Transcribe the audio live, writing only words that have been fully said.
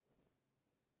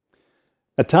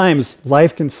At times,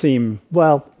 life can seem,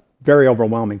 well, very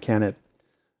overwhelming, can it?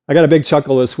 I got a big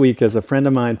chuckle this week as a friend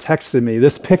of mine texted me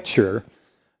this picture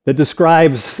that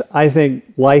describes, I think,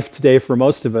 life today for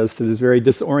most of us that is very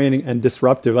disorienting and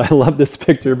disruptive. I love this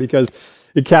picture because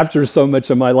it captures so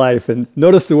much of my life. And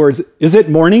notice the words, is it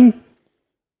morning?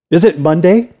 Is it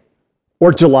Monday?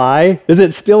 Or July? Is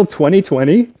it still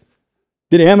 2020?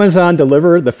 Did Amazon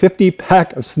deliver the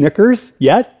 50-pack of Snickers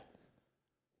yet?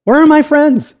 Where are my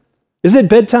friends? Is it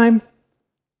bedtime?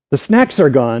 The snacks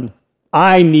are gone.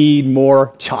 I need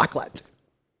more chocolate.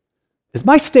 Is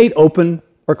my state open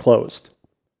or closed?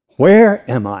 Where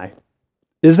am I?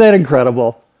 Is that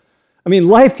incredible? I mean,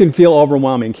 life can feel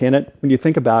overwhelming, can it, when you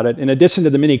think about it? In addition to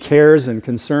the many cares and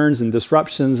concerns and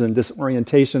disruptions and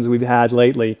disorientations we've had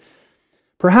lately,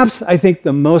 perhaps I think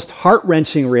the most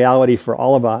heart-wrenching reality for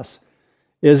all of us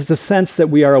is the sense that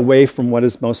we are away from what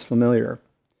is most familiar.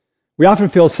 We often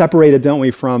feel separated, don't we,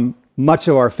 from much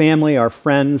of our family, our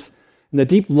friends, and the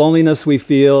deep loneliness we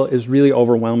feel is really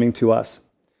overwhelming to us.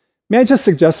 May I just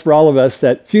suggest for all of us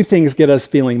that few things get us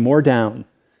feeling more down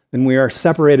than we are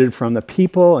separated from the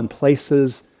people and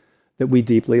places that we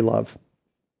deeply love.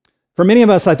 For many of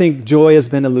us, I think joy has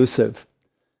been elusive.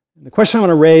 And the question I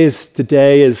want to raise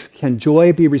today is, can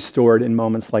joy be restored in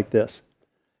moments like this?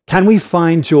 Can we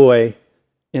find joy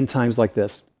in times like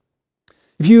this?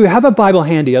 If you have a Bible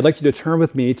handy, I'd like you to turn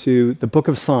with me to the book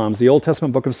of Psalms, the Old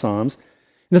Testament book of Psalms.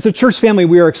 And as a church family,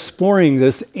 we are exploring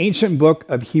this ancient book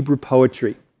of Hebrew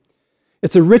poetry.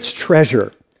 It's a rich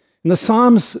treasure. And the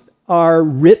Psalms are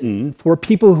written for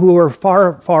people who are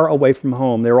far, far away from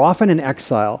home. They're often in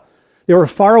exile. They were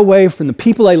far away from the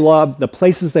people they loved, the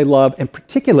places they loved, and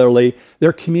particularly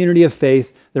their community of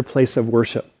faith, their place of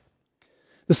worship.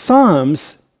 The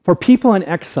Psalms, for people in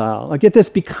exile, get this,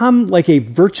 become like a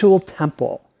virtual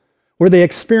temple where they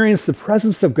experience the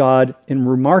presence of God in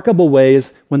remarkable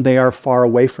ways when they are far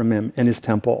away from Him and His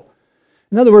temple.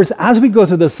 In other words, as we go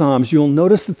through the Psalms, you'll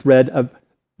notice the thread of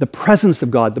the presence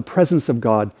of God, the presence of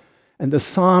God. And the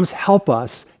Psalms help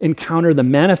us encounter the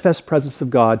manifest presence of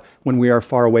God when we are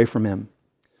far away from Him.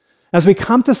 As we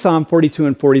come to Psalm 42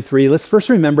 and 43, let's first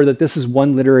remember that this is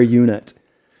one literary unit.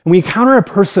 And we encounter a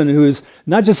person who's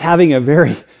not just having a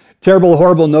very terrible,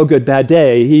 horrible, no good, bad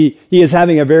day. He is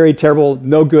having a very terrible,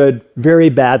 no good, very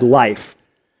bad life.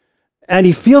 And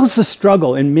he feels the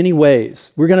struggle in many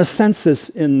ways. We're going to sense this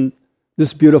in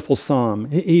this beautiful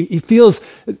psalm. He feels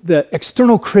the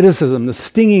external criticism, the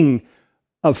stinging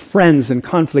of friends and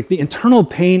conflict, the internal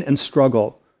pain and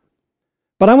struggle.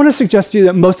 But I want to suggest to you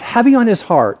that most heavy on his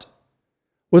heart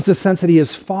was the sense that he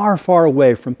is far, far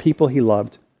away from people he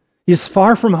loved. He's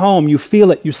far from home. You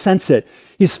feel it. You sense it.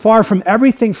 He's far from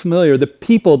everything familiar, the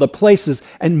people, the places,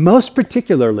 and most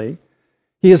particularly,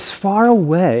 he is far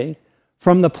away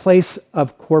from the place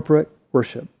of corporate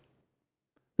worship.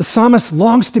 The psalmist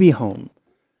longs to be home,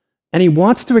 and he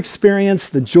wants to experience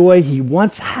the joy he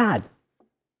once had.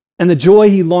 And the joy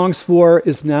he longs for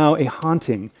is now a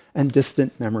haunting and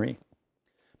distant memory.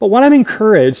 But what I'm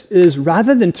encouraged is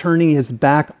rather than turning his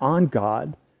back on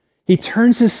God, he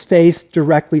turns his face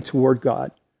directly toward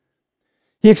God.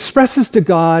 He expresses to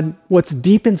God what's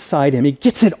deep inside him. He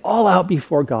gets it all out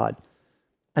before God.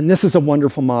 And this is a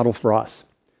wonderful model for us.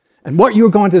 And what you're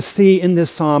going to see in this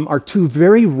psalm are two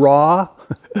very raw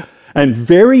and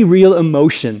very real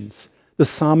emotions the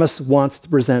psalmist wants to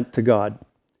present to God.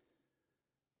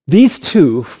 These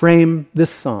two frame this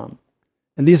psalm.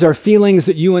 And these are feelings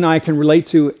that you and I can relate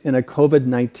to in a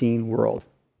COVID-19 world.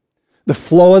 The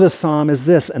flow of the psalm is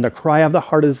this, and the cry of the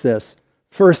heart is this.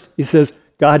 First, he says,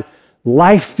 God,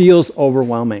 life feels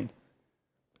overwhelming.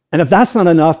 And if that's not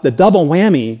enough, the double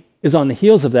whammy is on the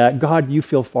heels of that, God, you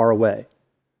feel far away.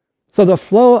 So the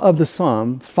flow of the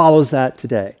psalm follows that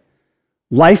today.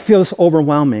 Life feels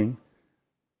overwhelming,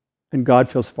 and God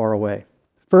feels far away.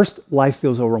 First, life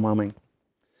feels overwhelming.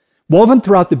 Woven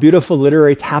throughout the beautiful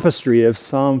literary tapestry of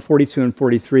Psalm 42 and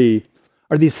 43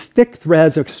 are these thick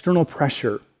threads of external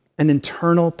pressure and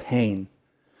internal pain.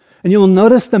 And you'll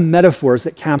notice the metaphors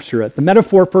that capture it. The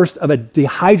metaphor first of a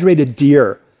dehydrated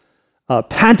deer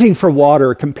panting for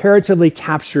water comparatively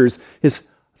captures his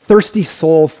thirsty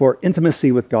soul for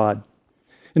intimacy with God.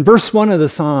 In verse 1 of the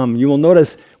psalm, you will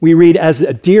notice we read, as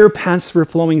a deer pants for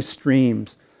flowing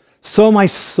streams, so my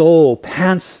soul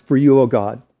pants for you, O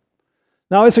God.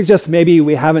 Now, I suggest maybe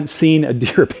we haven't seen a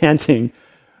deer panting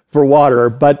for water,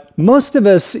 but most of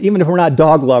us, even if we're not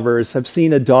dog lovers, have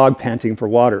seen a dog panting for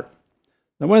water.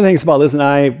 Now, one of the things about Liz and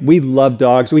I, we love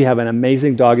dogs. We have an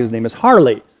amazing dog. His name is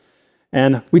Harley.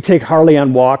 And we take Harley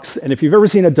on walks. And if you've ever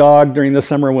seen a dog during the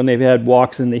summer when they've had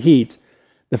walks in the heat,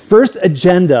 The first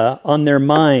agenda on their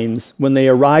minds when they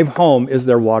arrive home is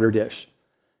their water dish.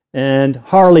 And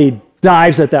Harley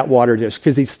dives at that water dish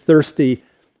because he's thirsty,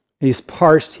 he's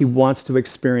parched, he wants to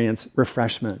experience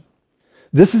refreshment.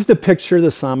 This is the picture the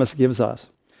psalmist gives us.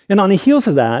 And on the heels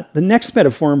of that, the next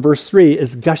metaphor in verse 3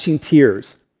 is gushing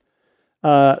tears,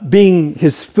 being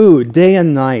his food day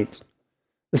and night,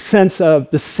 the sense of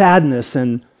the sadness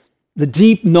and the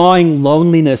deep gnawing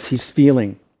loneliness he's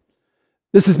feeling.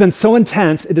 This has been so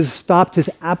intense, it has stopped his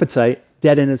appetite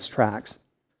dead in its tracks.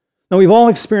 Now, we've all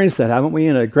experienced that, haven't we?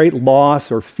 In a great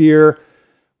loss or fear,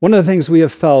 one of the things we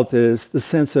have felt is the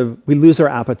sense of we lose our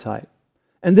appetite.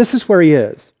 And this is where he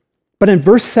is. But in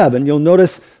verse 7, you'll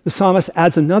notice the psalmist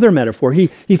adds another metaphor. He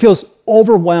feels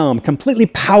overwhelmed, completely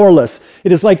powerless.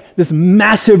 It is like this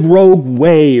massive rogue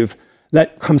wave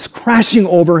that comes crashing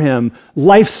over him.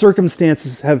 Life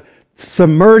circumstances have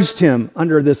submerged him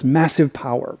under this massive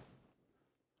power.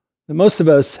 And most of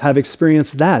us have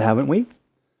experienced that, haven't we?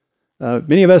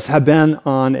 Many of us have been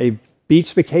on a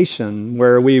beach vacation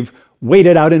where we've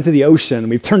waded out into the ocean,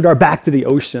 we've turned our back to the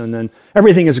ocean, and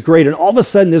everything is great, and all of a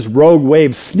sudden this rogue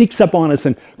wave sneaks up on us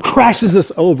and crashes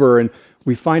us over, and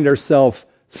we find ourselves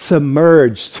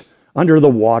submerged under the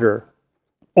water,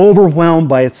 overwhelmed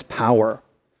by its power.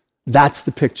 That's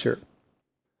the picture.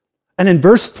 And in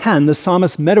verse 10, the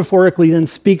psalmist metaphorically then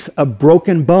speaks of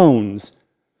broken bones,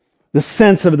 the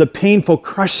sense of the painful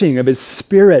crushing of his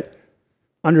spirit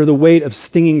under the weight of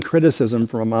stinging criticism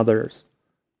from others.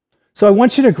 So I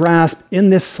want you to grasp in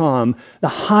this psalm the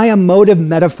high emotive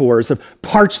metaphors of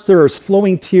parched thirst,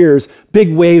 flowing tears,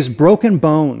 big waves, broken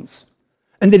bones.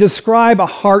 And they describe a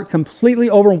heart completely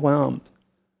overwhelmed,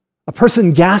 a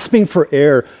person gasping for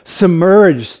air,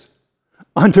 submerged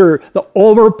under the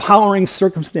overpowering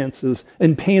circumstances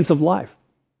and pains of life.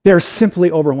 They're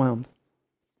simply overwhelmed.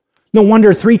 No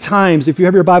wonder 3 times, if you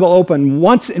have your Bible open,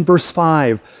 once in verse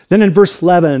 5, then in verse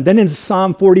 11, then in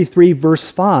Psalm 43, verse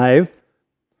 5,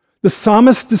 the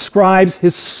psalmist describes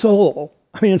his soul,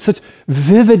 in such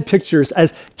vivid pictures,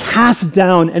 as cast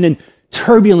down and in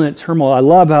turbulent turmoil. I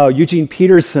love how Eugene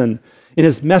Peterson, in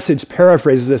his message,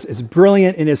 paraphrases this. It's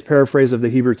brilliant in his paraphrase of the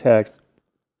Hebrew text.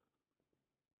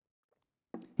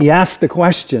 He asks the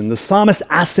question, the psalmist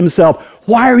asks himself,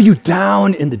 why are you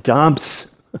down in the dumps?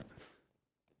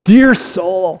 Dear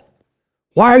soul,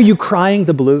 why are you crying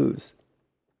the blues?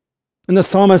 And the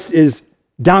psalmist is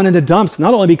down in the dumps,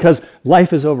 not only because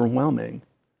life is overwhelming,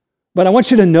 but I want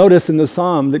you to notice in the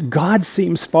psalm that God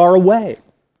seems far away.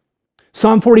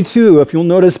 Psalm 42, if you'll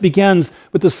notice, begins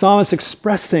with the psalmist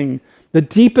expressing the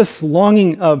deepest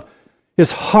longing of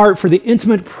his heart for the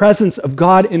intimate presence of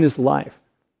God in his life.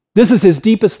 This is his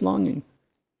deepest longing.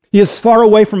 He is far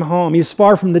away from home. He is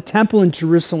far from the temple in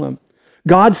Jerusalem.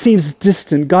 God seems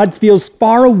distant. God feels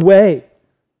far away.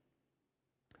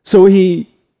 So he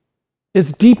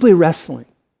is deeply wrestling.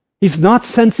 He's not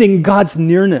sensing God's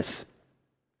nearness.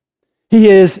 He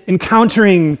is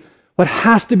encountering what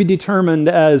has to be determined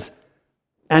as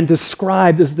and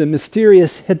described as the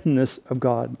mysterious hiddenness of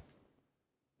God.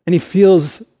 And he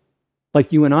feels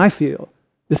like you and I feel,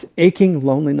 this aching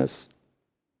loneliness,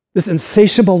 this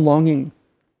insatiable longing,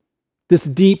 this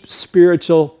deep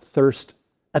spiritual thirst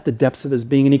at the depths of his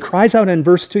being. And he cries out in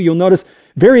verse 2, you'll notice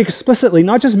very explicitly,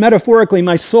 not just metaphorically,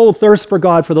 my soul thirsts for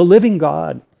God, for the living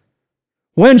God.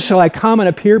 When shall I come and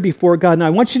appear before God? Now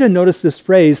I want you to notice this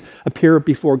phrase, appear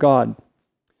before God.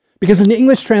 Because in the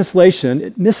English translation,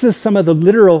 it misses some of the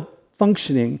literal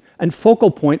functioning and focal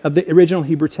point of the original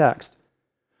Hebrew text.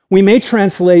 We may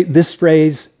translate this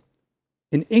phrase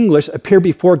in English, appear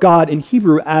before God, in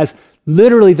Hebrew as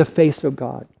literally the face of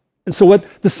God. And so what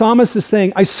the psalmist is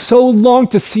saying, I so long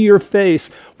to see your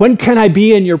face. When can I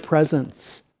be in your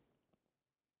presence?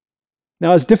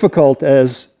 Now, as difficult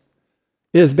as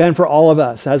it has been for all of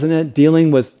us, hasn't it?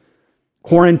 Dealing with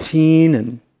quarantine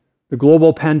and the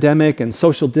global pandemic and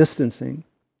social distancing.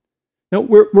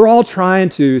 We're all trying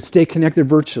to stay connected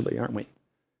virtually, aren't we?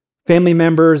 Family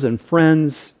members and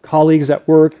friends, colleagues at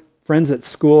work, friends at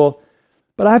school.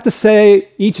 But I have to say,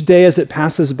 each day as it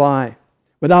passes by,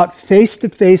 without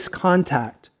face-to-face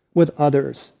contact with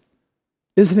others,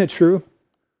 isn't it true?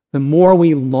 The more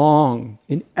we long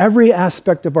in every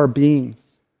aspect of our being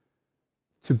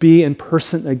to be in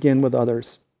person again with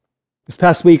others. This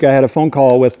past week, I had a phone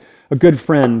call with a good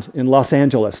friend in Los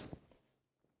Angeles.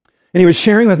 And he was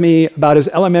sharing with me about his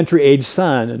elementary age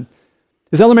son. And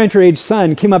his elementary age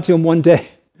son came up to him one day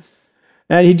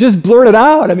and he just blurted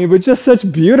out, with just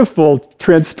such beautiful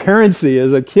transparency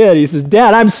as a kid. He says,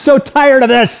 Dad, I'm so tired of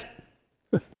this.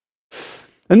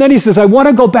 And then he says, I want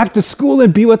to go back to school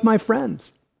and be with my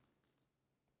friends.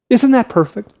 Isn't that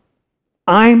perfect?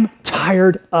 I'm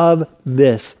tired of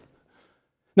this.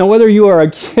 Now, whether you are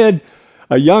a kid,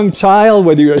 a young child,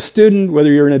 whether you're a student,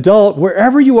 whether you're an adult,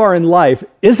 wherever you are in life,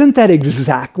 isn't that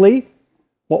exactly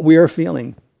what we are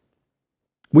feeling?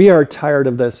 We are tired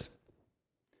of this.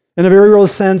 In a very real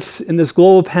sense, in this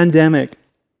global pandemic,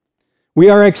 we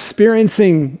are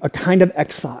experiencing a kind of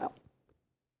exile.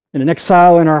 And an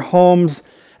exile in our homes.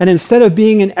 And instead of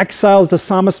being in exile as the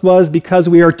psalmist was because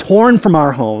we are torn from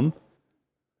our home,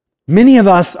 many of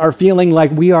us are feeling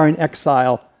like we are in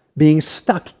exile, being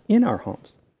stuck in our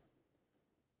homes.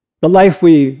 The life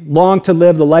we long to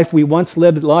live, the life we once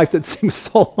lived, the life that seems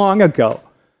so long ago.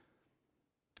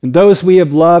 And those we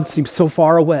have loved seem so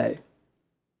far away.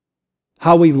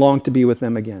 How we long to be with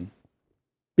them again.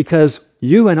 Because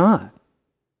you and I,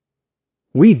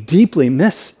 we deeply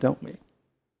miss, don't we?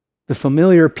 The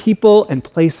familiar people and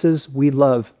places we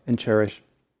love and cherish.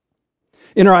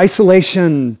 In our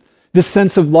isolation, this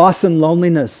sense of loss and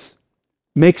loneliness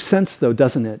makes sense, though,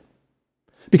 doesn't it?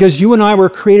 Because you and I were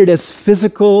created as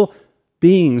physical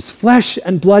beings, flesh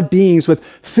and blood beings with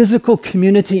physical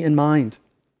community in mind.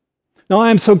 Now, I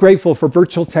am so grateful for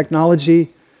virtual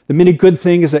technology, the many good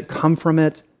things that come from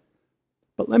it.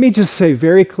 But let me just say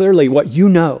very clearly what you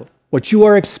know, what you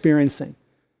are experiencing,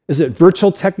 is that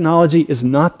virtual technology is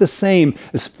not the same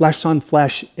as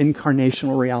flesh-on-flesh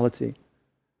incarnational reality.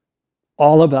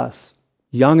 All of us,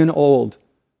 young and old,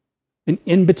 and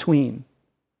in between,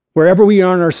 wherever we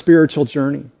are on our spiritual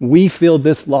journey, we feel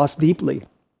this loss deeply,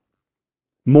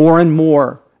 more and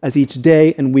more as each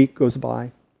day and week goes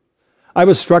by. I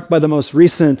was struck by the most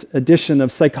recent edition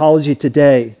of Psychology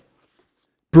Today,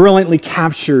 brilliantly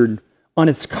captured on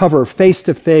its cover, face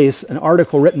to face, an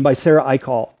article written by Sarah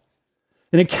Eichel.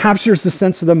 And it captures the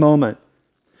sense of the moment.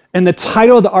 And the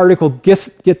title of the article,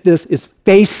 get this, is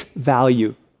Face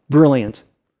Value. Brilliant.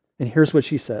 And here's what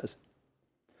she says.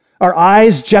 Our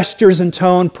eyes, gestures, and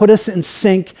tone put us in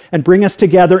sync and bring us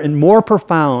together in more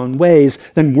profound ways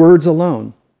than words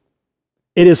alone.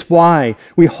 It is why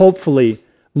we hopefully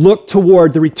look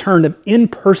toward the return of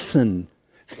in-person,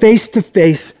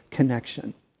 face-to-face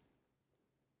connection.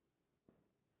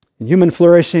 In human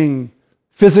flourishing,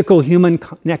 physical human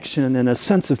connection and a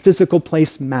sense of physical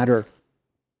place matter.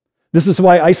 This is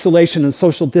why isolation and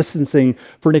social distancing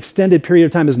for an extended period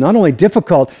of time is not only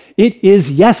difficult, it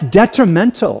is, yes,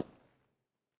 detrimental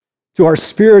to our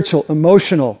spiritual,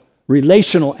 emotional,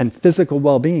 relational, and physical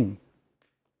well-being.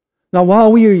 Now,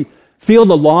 while we feel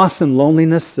the loss and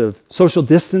loneliness of social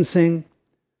distancing,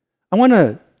 I want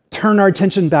to turn our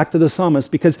attention back to the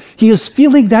psalmist because he is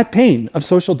feeling that pain of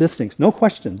social distancing. No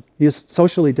question, he is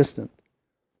socially distant.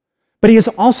 But he is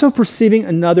also perceiving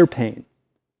another pain,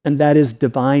 and that is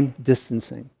divine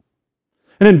distancing.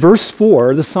 And in verse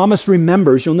 4, the psalmist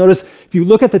remembers, you'll notice if you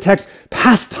look at the text,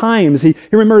 past times, he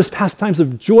remembers past times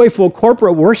of joyful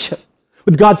corporate worship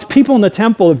with God's people in the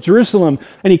temple of Jerusalem,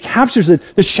 and he captures it,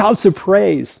 the shouts of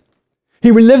praise.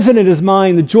 He relives it in his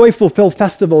mind, the joyful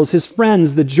festivals, his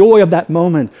friends, the joy of that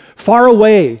moment, far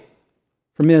away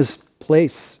from his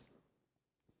place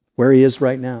where he is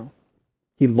right now.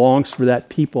 He longs for that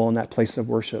people and that place of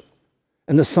worship.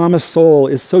 And the psalmist's soul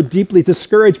is so deeply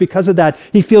discouraged because of that.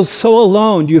 He feels so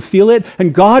alone. Do you feel it?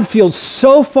 And God feels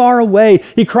so far away.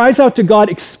 He cries out to God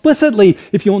explicitly,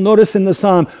 if you'll notice in the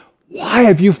psalm, "Why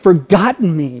have you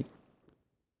forgotten me?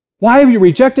 Why have you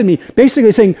rejected me?"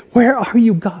 Basically saying, "Where are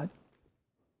you, God?"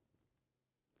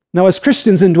 Now, as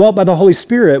Christians indwelt by the Holy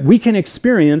Spirit, we can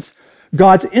experience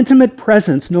God's intimate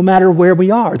presence no matter where we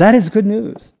are. That is good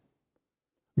news.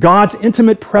 God's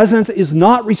intimate presence is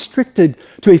not restricted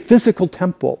to a physical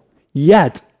temple.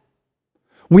 Yet,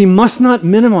 we must not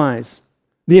minimize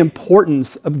the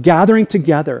importance of gathering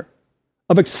together,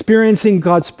 of experiencing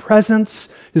God's presence,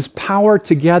 his power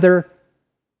together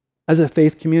as a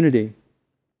faith community.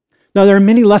 Now, there are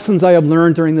many lessons I have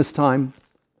learned during this time.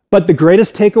 But the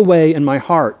greatest takeaway in my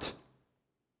heart,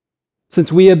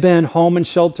 since we have been home and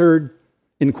sheltered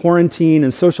in quarantine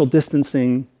and social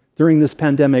distancing during this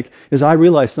pandemic, is I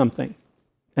realize something,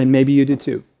 and maybe you do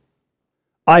too.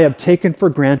 I have taken for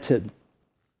granted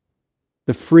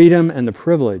the freedom and the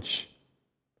privilege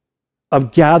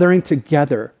of gathering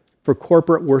together for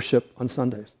corporate worship on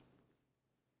Sundays.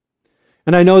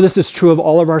 And I know this is true of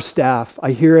all of our staff.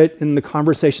 I hear it in the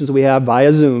conversations we have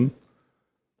via Zoom.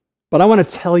 But I want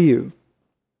to tell you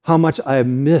how much I have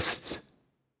missed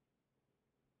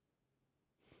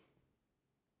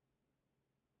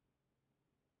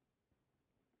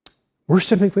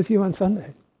worshiping with you on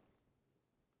Sunday.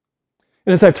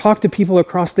 And as I've talked to people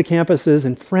across the campuses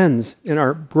and friends in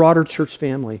our broader church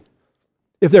family,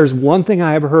 if there's one thing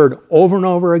I have heard over and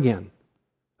over again,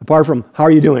 apart from "how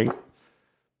are you doing?"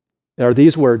 are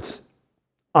these words: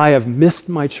 I have missed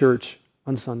my church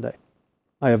on Sunday.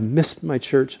 I have missed my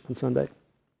church on Sunday.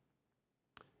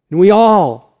 And we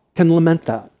all can lament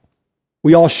that.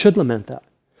 We all should lament that.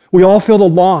 We all feel the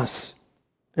loss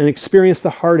and experience the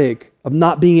heartache of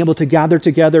not being able to gather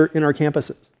together in our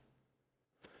campuses.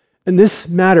 And this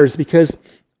matters because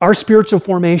our spiritual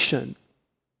formation,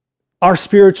 our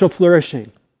spiritual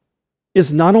flourishing,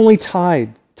 is not only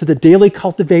tied to the daily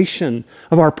cultivation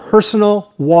of our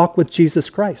personal walk with Jesus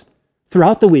Christ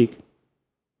throughout the week,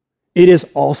 it is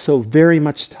also very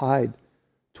much tied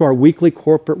to our weekly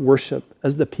corporate worship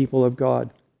as the people of God.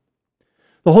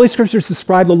 The Holy Scriptures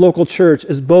describe the local church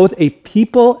as both a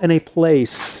people and a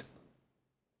place,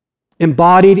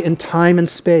 embodied in time and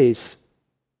space.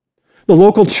 The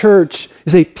local church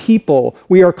is a people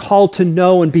we are called to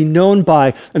know and be known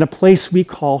by, and a place we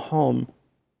call home.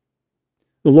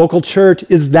 The local church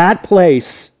is that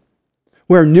place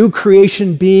where new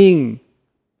creation being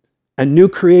and new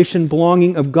creation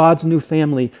belonging of God's new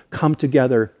family come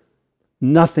together.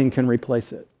 Nothing can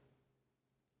replace it.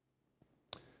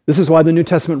 This is why the New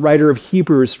Testament writer of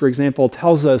Hebrews, for example,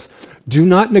 tells us, do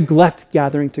not neglect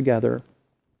gathering together.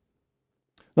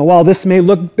 Now, while this may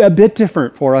look a bit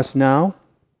different for us now,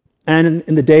 and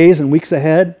in the days and weeks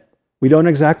ahead, we don't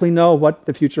exactly know what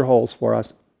the future holds for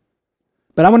us.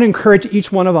 But I want to encourage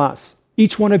each one of us,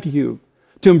 each one of you,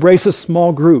 to embrace a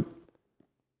small group.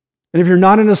 And if you're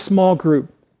not in a small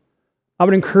group, I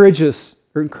would encourage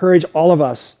all of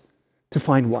us to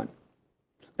find one.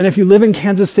 And if you live in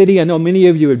Kansas City, I know many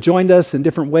of you have joined us in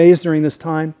different ways during this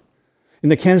time. In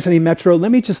the Kansas City Metro,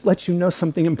 let me just let you know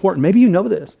something important. Maybe you know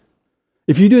this.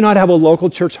 If you do not have a local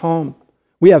church home,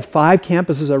 we have 5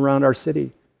 campuses around our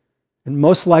city, and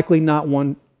most likely not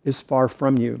one is far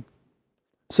from you.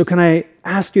 So can I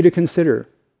ask you to consider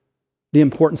the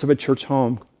importance of a church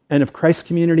home? And if Christ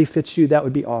Community fits you, that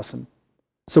would be awesome.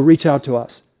 So reach out to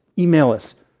us, email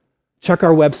us, check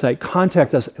our website,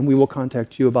 contact us, and we will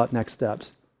contact you about next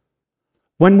steps.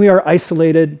 When we are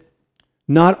isolated,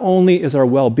 not only is our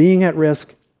well-being at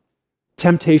risk,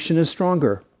 temptation is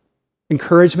stronger,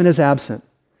 encouragement is absent,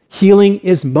 healing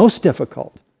is most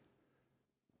difficult,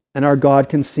 and our God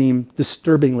can seem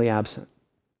disturbingly absent.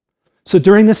 So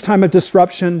during this time of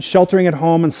disruption, sheltering at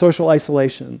home, and social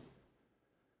isolation,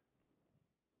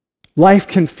 life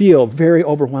can feel very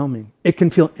overwhelming. It can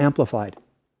feel amplified,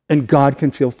 and God can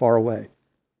feel far away.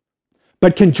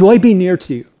 But can joy be near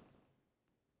to you?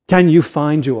 Can you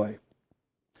find joy?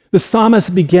 The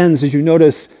psalmist begins, as you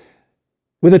notice,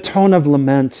 with a tone of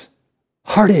lament,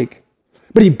 heartache,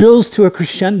 but he builds to a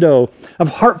crescendo of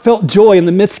heartfelt joy in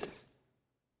the midst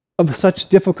of such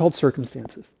difficult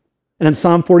circumstances. And in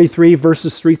Psalm 43,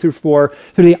 verses 3 through 4,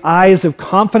 through the eyes of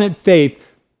confident faith,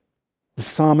 the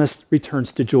psalmist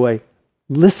returns to joy.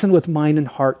 Listen with mind and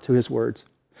heart to his words.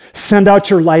 Send out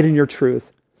your light and your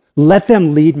truth. Let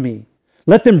them lead me.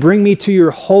 Let them bring me to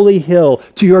your holy hill,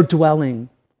 to your dwelling.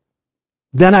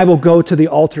 Then I will go to the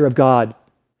altar of God,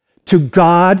 to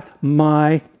God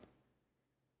my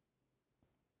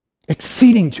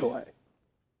exceeding joy.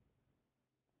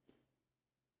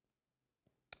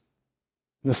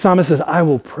 And the psalmist says, I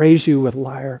will praise you with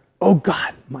lyre. Oh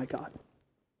God, my God.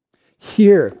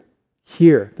 Here,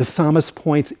 the psalmist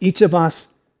points each of us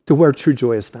to where true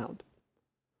joy is found.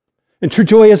 And true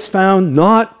joy is found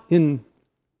not in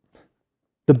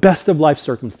the best of life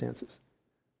circumstances,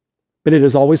 but it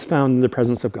is always found in the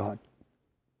presence of God.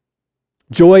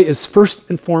 Joy is first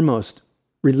and foremost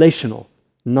relational,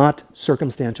 not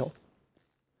circumstantial.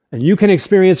 And you can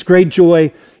experience great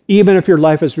joy even if your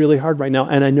life is really hard right now,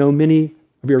 and I know many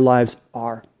of your lives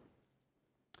are.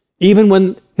 Even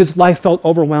when his life felt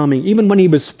overwhelming, even when he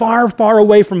was far, far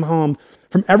away from home,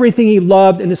 from everything he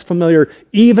loved and is familiar,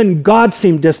 even God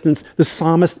seemed distant, the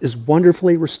psalmist is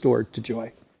wonderfully restored to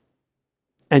joy.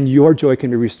 And your joy can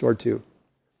be restored too.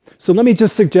 So let me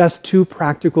just suggest 2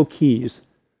 practical keys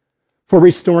for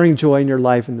restoring joy in your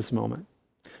life in this moment.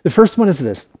 The first one is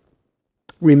this: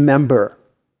 remember,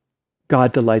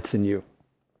 God delights in you.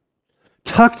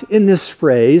 Tucked in this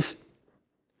phrase,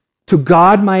 to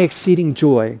God my exceeding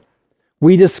joy,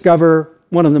 we discover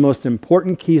one of the most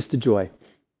important keys to joy.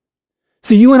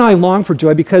 So you and I long for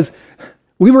joy because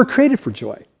we were created for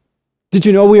joy. Did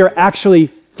you know we are actually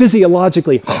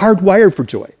physiologically hardwired for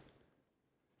joy?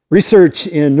 Research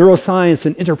in neuroscience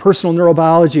and interpersonal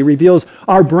neurobiology reveals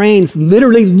our brains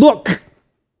literally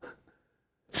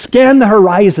scan the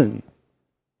horizon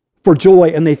for joy,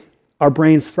 and our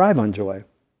brains thrive on joy.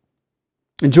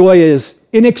 And joy is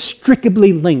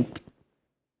inextricably linked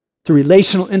to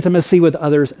relational intimacy with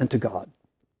others and to God.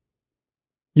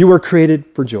 You were created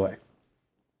for joy.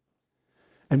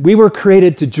 And we were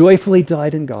created to joyfully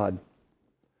delight in God.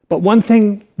 But one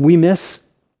thing we miss,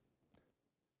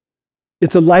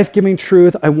 it's a life-giving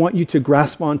truth I want you to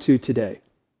grasp onto today.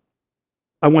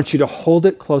 I want you to hold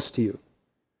it close to you.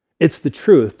 It's the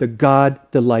truth that God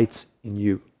delights in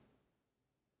you.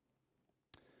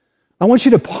 I want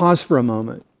you to pause for a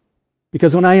moment,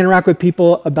 because when I interact with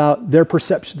people about their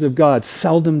perceptions of God,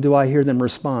 seldom do I hear them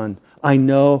respond, I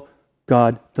know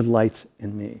God delights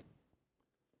in me.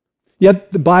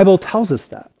 Yet the Bible tells us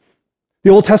that. The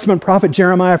Old Testament prophet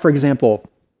Jeremiah, for example,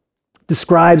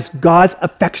 describes God's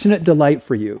affectionate delight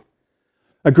for you.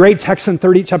 A great text in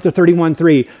chapter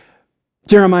 31:3,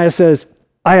 Jeremiah says,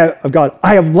 I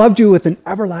have loved you with an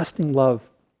everlasting love.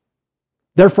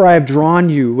 Therefore, I have drawn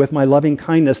you with my loving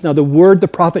kindness. Now, the word the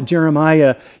prophet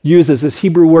Jeremiah uses, this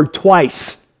Hebrew word,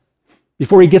 twice.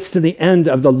 Before he gets to the end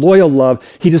of the loyal love,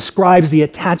 he describes the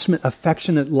attachment,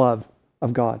 affectionate love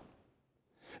of God.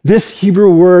 This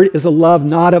Hebrew word is a love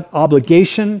not of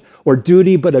obligation or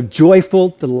duty, but of joyful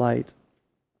delight.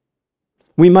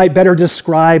 We might better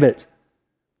describe it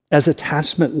as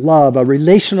attachment love, a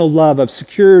relational love of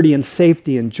security and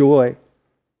safety and joy.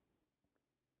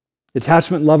 The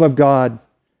attachment love of God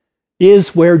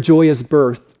is where joy is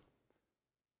birthed,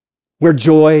 where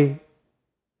joy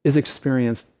is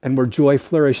experienced, and where joy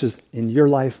flourishes in your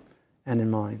life and in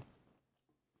mine.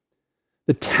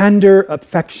 The tender,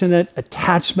 affectionate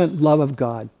attachment love of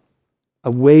God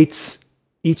awaits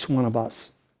each one of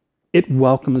us. It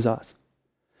welcomes us,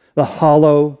 the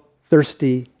hollow,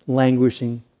 thirsty,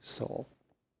 languishing soul.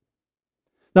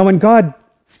 Now, when God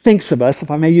thinks of us, if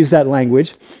I may use that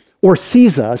language, or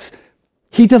sees us,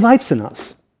 he delights in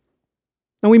us.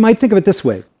 Now, we might think of it this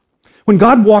way. When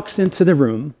God walks into the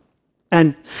room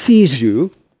and sees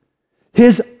you,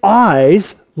 his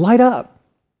eyes light up.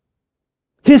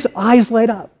 His eyes light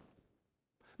up.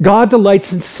 God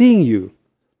delights in seeing you,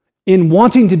 in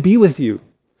wanting to be with you,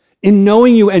 in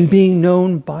knowing you and being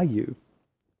known by you.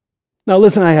 Now,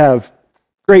 listen, I have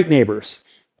great neighbors.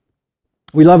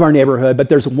 We love our neighborhood, but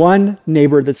there's one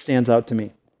neighbor that stands out to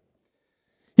me.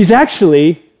 He's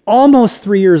actually almost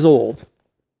 3 years old,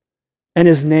 and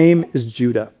his name is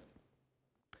Judah.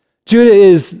 Judah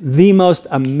is the most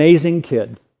amazing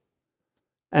kid.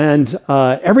 And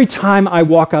every time I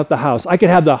walk out the house, I could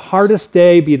have the hardest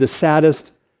day, be the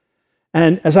saddest.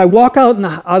 And as I walk out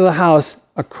of the house,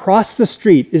 across the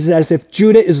street, it's as if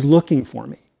Judah is looking for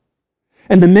me.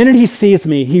 And the minute he sees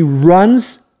me, he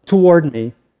runs toward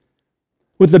me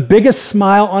with the biggest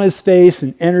smile on his face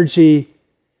and energy.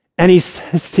 And he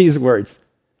says these words,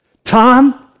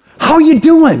 "Tom, how you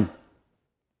doing?"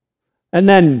 And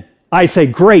then I say,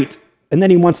 "Great." And then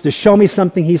he wants to show me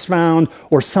something he's found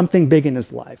or something big in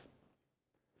his life.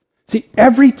 See,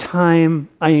 every time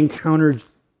I encounter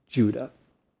Judah,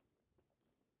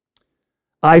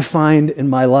 I find in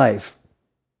my life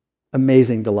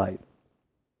amazing delight.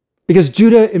 Because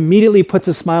Judah immediately puts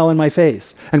a smile on my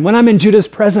face. And when I'm in Judah's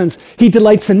presence, he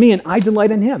delights in me and I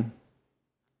delight in him.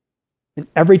 And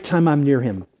every time I'm near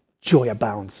him, joy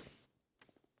abounds.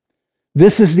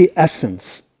 This is the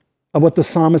essence of what the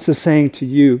psalmist is saying to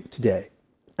you today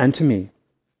and to me.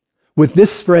 With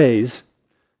this phrase,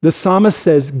 the psalmist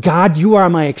says, God, you are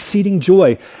my exceeding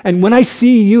joy. And when I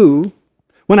see you,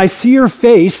 when I see your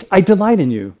face, I delight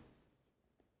in you.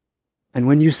 And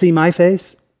when you see my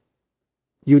face,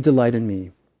 you delight in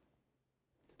me.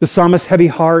 The psalmist's heavy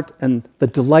heart and the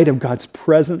delight of God's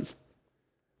presence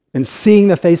and seeing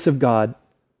the face of God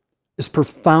is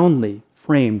profoundly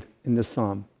framed in this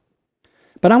psalm.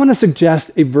 But I want to suggest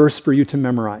a verse for you to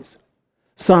memorize.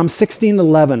 Psalm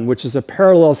 16:11, which is a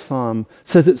parallel psalm,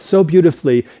 says it so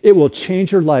beautifully, it will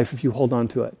change your life if you hold on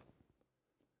to it.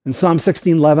 And Psalm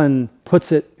 16:11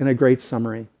 puts it in a great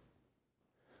summary.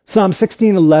 Psalm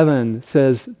 16:11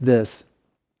 says this,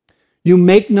 "You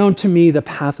make known to me the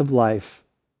path of life.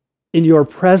 In your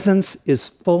presence is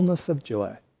fullness of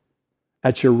joy.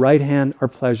 At your right hand are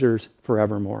pleasures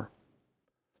forevermore."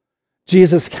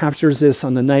 Jesus captures this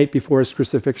on the night before his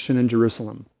crucifixion in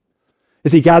Jerusalem.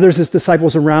 As he gathers his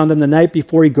disciples around him the night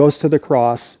before he goes to the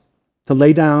cross to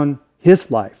lay down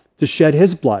his life, to shed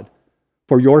his blood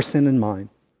for your sin and mine,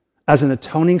 as an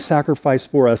atoning sacrifice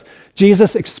for us,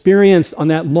 Jesus experienced on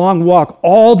that long walk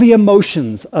all the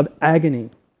emotions of agony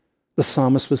the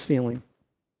psalmist was feeling.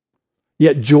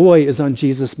 Yet joy is on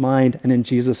Jesus' mind and in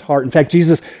Jesus' heart. In fact,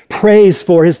 Jesus prays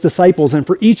for his disciples and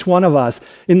for each one of us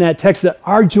in that text that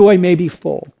our joy may be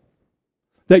full,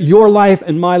 that your life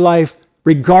and my life,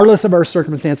 regardless of our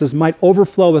circumstances, might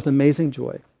overflow with amazing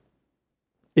joy.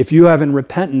 If you have in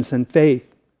repentance and faith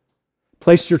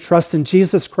placed your trust in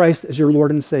Jesus Christ as your Lord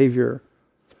and Savior,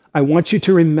 I want you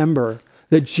to remember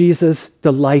that Jesus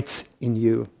delights in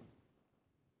you.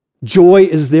 Joy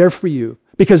is there for you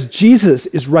because Jesus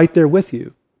is right there with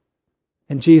you,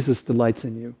 and Jesus delights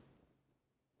in you.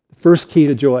 The first key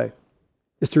to joy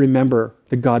is to remember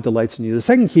that God delights in you. The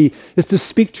second key is to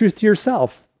speak truth to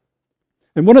yourself.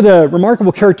 And one of the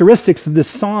remarkable characteristics of this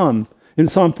psalm in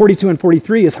Psalm 42 and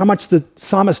 43 is how much the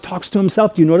psalmist talks to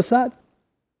himself. Do you notice that?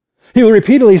 He will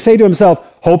repeatedly say to himself,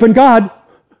 "Hope in God,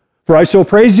 for I shall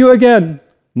praise you again,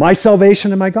 my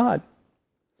salvation and my God."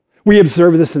 We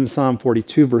observe this in Psalm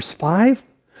 42, verse 5,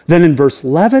 then in verse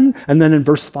 11, and then in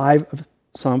verse 5 of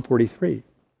Psalm 43.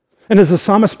 And as the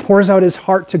psalmist pours out his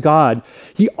heart to God,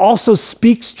 he also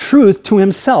speaks truth to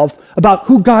himself about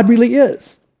who God really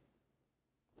is.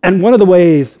 And one of the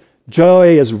ways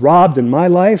joy is robbed in my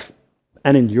life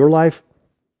and in your life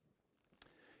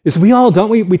is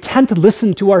we tend to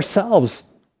listen to ourselves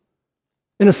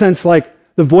in a sense like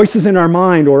the voices in our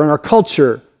mind or in our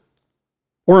culture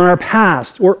or in our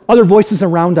past or other voices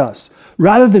around us,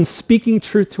 rather than speaking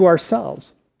truth to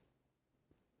ourselves.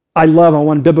 I love how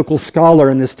one biblical scholar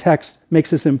in this text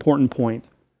makes this important point.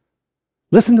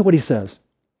 Listen to what he says.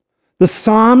 The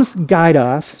Psalms guide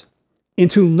us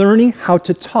into learning how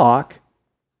to talk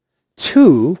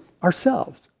to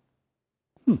ourselves.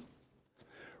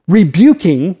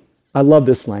 Rebuking, I love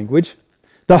this language,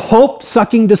 the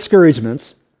hope-sucking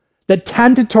discouragements that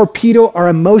tend to torpedo our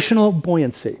emotional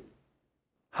buoyancy.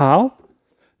 How?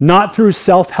 Not through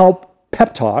self-help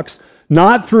pep talks,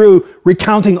 not through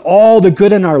recounting all the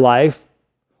good in our life,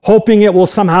 hoping it will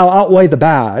somehow outweigh the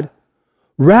bad.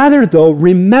 Rather, though,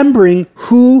 remembering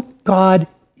who God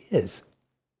is.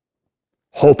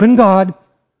 Hope in God,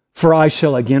 for I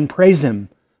shall again praise him,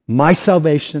 my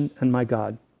salvation and my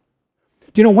God.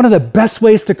 Do you know one of the best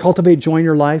ways to cultivate joy in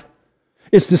your life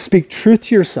is to speak truth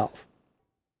to yourself?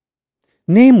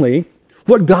 Namely,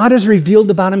 what God has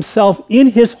revealed about himself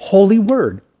in his holy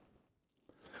word.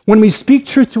 When we speak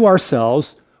truth to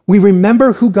ourselves, we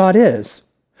remember who God is.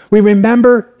 We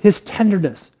remember his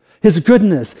tenderness, his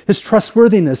goodness, his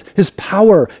trustworthiness, his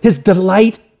power, his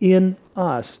delight in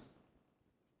us.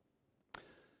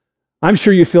 I'm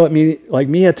sure you feel like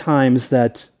me at times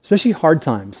that, especially hard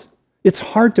times, it's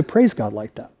hard to praise God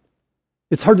like that.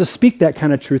 It's hard to speak that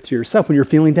kind of truth to yourself when you're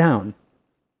feeling down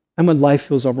and when life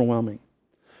feels overwhelming.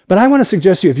 But I want to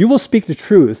suggest to you, if you will speak the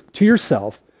truth to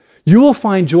yourself, you will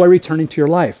find joy returning to your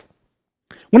life.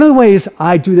 One of the ways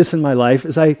I do this in my life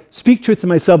is I speak truth to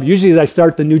myself, usually as I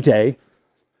start the new day,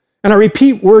 and I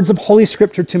repeat words of Holy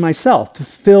Scripture to myself to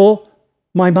fill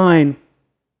my mind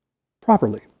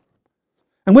properly.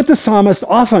 And with the psalmist,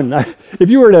 often, if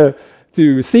you were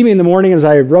to see me in the morning as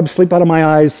I rub sleep out of my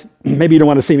eyes, maybe you don't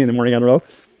want to see me in the morning, I don't know,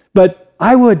 but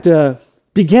I would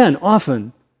begin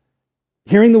often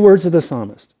hearing the words of the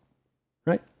psalmist,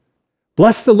 right?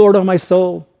 Bless the Lord, O my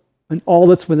soul, and all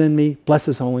that's within me, bless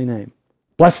his holy name.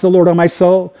 Bless the Lord, O my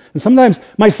soul. And sometimes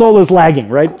my soul is lagging,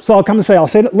 right? So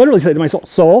literally say to my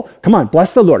soul, come on,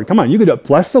 bless the Lord. Come on, you can do it.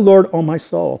 Bless the Lord, O my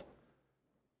soul.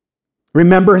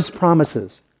 Remember his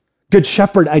promises. Good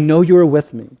shepherd, I know you are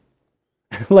with me.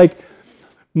 Like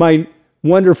my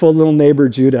wonderful little neighbor,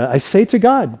 Judah, I say to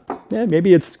God,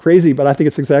 maybe it's crazy, but I think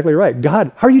it's exactly right.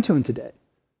 God, how are you doing today?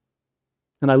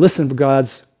 And I listen for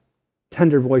God's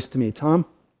tender voice to me. Tom,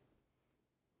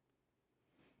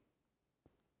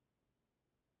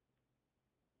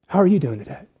 how are you doing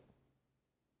today?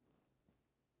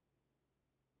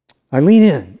 I lean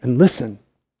in and listen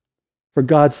for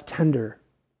God's tender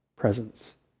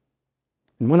presence.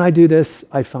 And when I do this,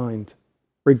 I find,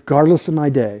 regardless of my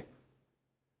day,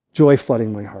 joy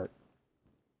flooding my heart.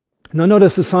 Now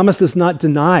notice the psalmist does not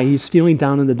deny he's feeling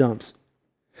down in the dumps.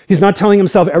 He's not telling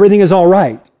himself everything is all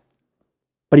right,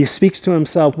 but he speaks to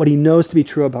himself what he knows to be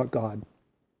true about God.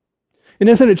 And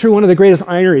isn't it true, one of the greatest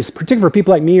ironies, particularly for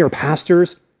people like me or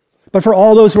pastors, but for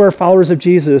all those who are followers of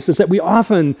Jesus, is that we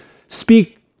often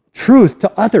speak truth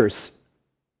to others,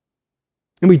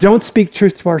 and we don't speak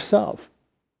truth to ourselves.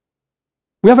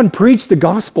 We often preach the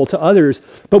gospel to others,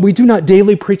 but we do not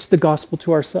daily preach the gospel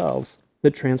to ourselves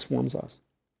that transforms us.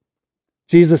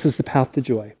 Jesus is the path to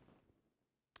joy,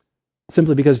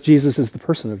 simply because Jesus is the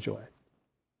person of joy.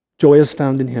 Joy is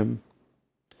found in him.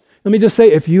 Let me just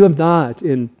say, if you have not,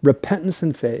 in repentance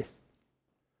and faith,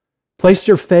 placed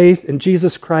your faith in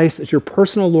Jesus Christ as your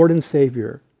personal Lord and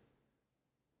Savior,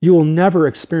 you will never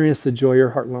experience the joy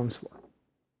your heart longs for.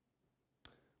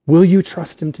 Will you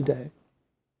trust him today?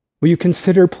 Will you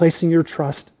consider placing your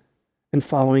trust and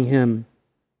following him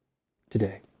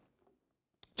today?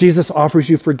 Jesus offers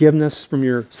you forgiveness from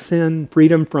your sin,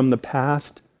 freedom from the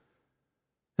past,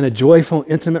 and a joyful,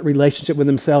 intimate relationship with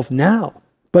himself now,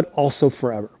 but also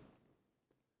forever.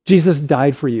 Jesus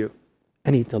died for you,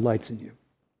 and he delights in you.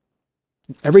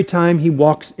 Every time he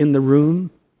walks in the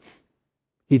room,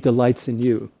 he delights in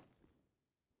you.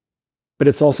 But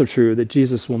it's also true that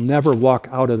Jesus will never walk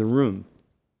out of the room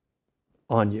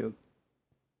on you.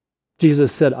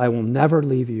 Jesus said, I will never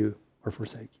leave you or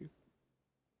forsake you.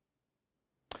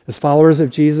 As followers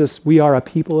of Jesus, we are a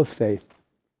people of faith,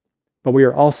 but we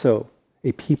are also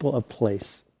a people of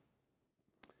place.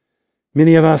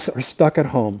 Many of us are stuck at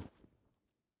home.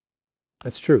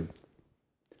 That's true.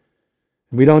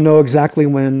 We don't know exactly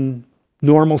when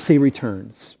normalcy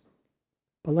returns.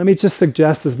 But let me just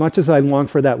suggest, as much as I long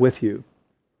for that with you,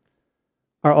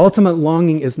 our ultimate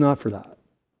longing is not for that.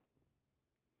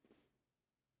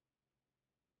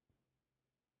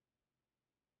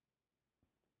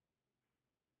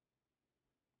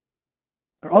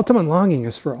 Our ultimate longing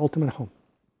is for ultimate home.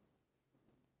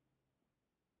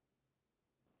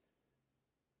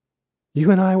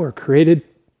 You and I were created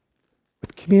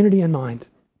with community in mind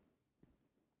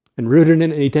and rooted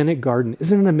in an Edenic garden.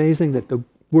 Isn't it amazing that the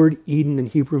word Eden in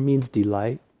Hebrew means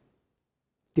delight?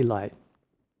 Delight.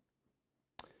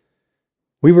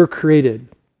 We were created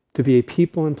to be a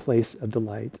people in place of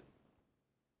delight.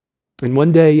 And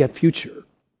one day, yet future,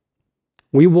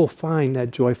 we will find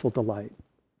that joyful delight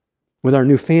with our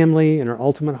new family and our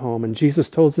ultimate home. And Jesus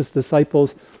told his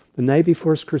disciples the night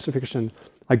before his crucifixion,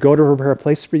 I go to prepare a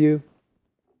place for you,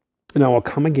 and I will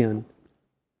come again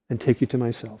and take you to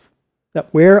myself,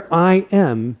 that where I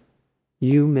am,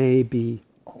 you may be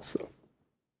also.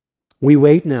 We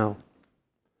wait now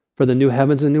for the new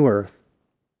heavens and new earth,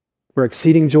 where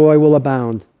exceeding joy will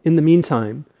abound. In the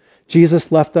meantime,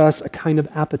 Jesus left us a kind of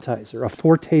appetizer, a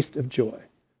foretaste of joy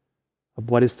of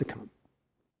what is to come.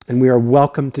 And we are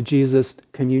welcome to Jesus'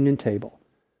 communion table,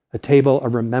 a table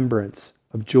of remembrance,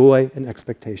 of joy and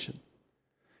expectation.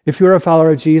 If you are a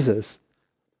follower of Jesus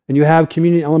and you have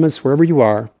communion elements wherever you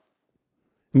are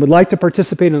and would like to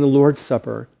participate in the Lord's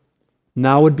Supper,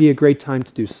 now would be a great time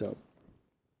to do so.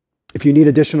 If you need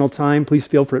additional time, please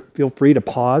feel free to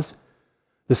pause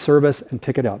the service and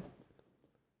pick it up.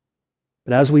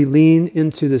 But as we lean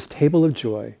into this table of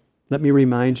joy, let me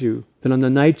remind you that on the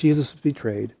night Jesus was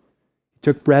betrayed, he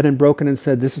took bread and broke it and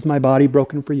said, this is my body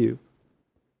broken for you.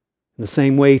 In the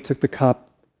same way, he took the cup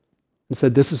and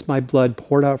said, this is my blood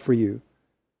poured out for you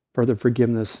for the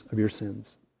forgiveness of your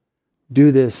sins.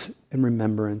 Do this in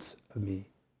remembrance of me.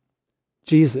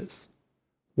 Jesus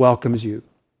welcomes you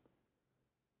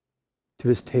to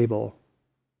his table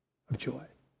of joy.